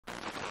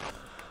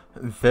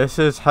This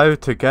is how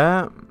to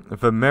get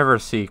the mirror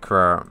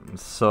secret.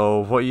 So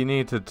what you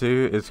need to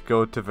do is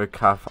go to the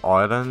Calf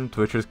Island,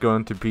 which is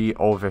going to be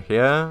over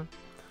here.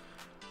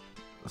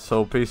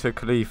 So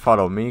basically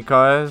follow me,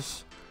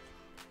 guys.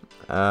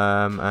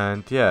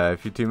 And yeah,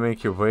 if you do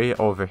make your way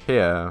over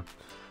here,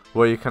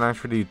 what you can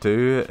actually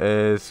do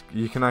is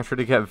you can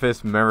actually get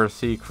this mirror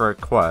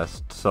secret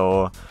quest.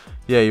 So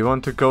yeah, you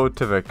want to go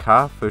to the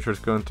calf, which is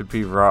going to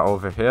be right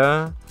over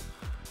here.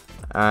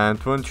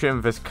 And once you're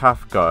in this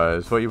calf,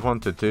 guys, what you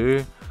want to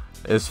do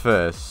is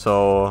this.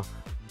 So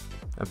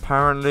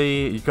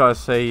apparently you gotta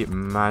say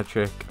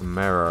magic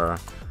mirror,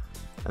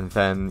 and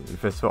then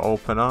this will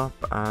open up,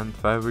 and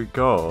there we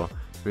go.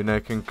 We now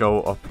can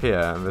go up here,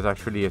 and there's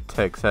actually a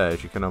text here,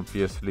 as you can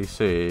obviously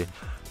see.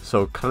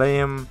 So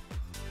claim,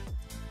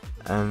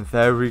 and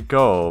there we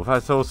go.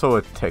 That's also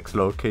a text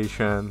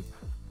location,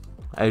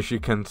 as you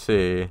can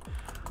see.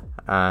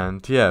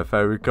 And yeah,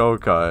 there we go,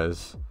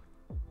 guys.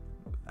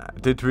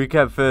 Did we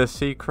get the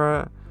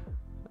secret?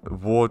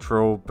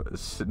 Wardrobe?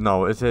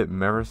 No, is it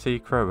mirror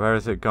secret? Where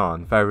is it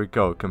gone? There we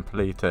go,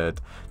 completed.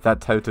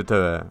 That's how to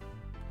do it.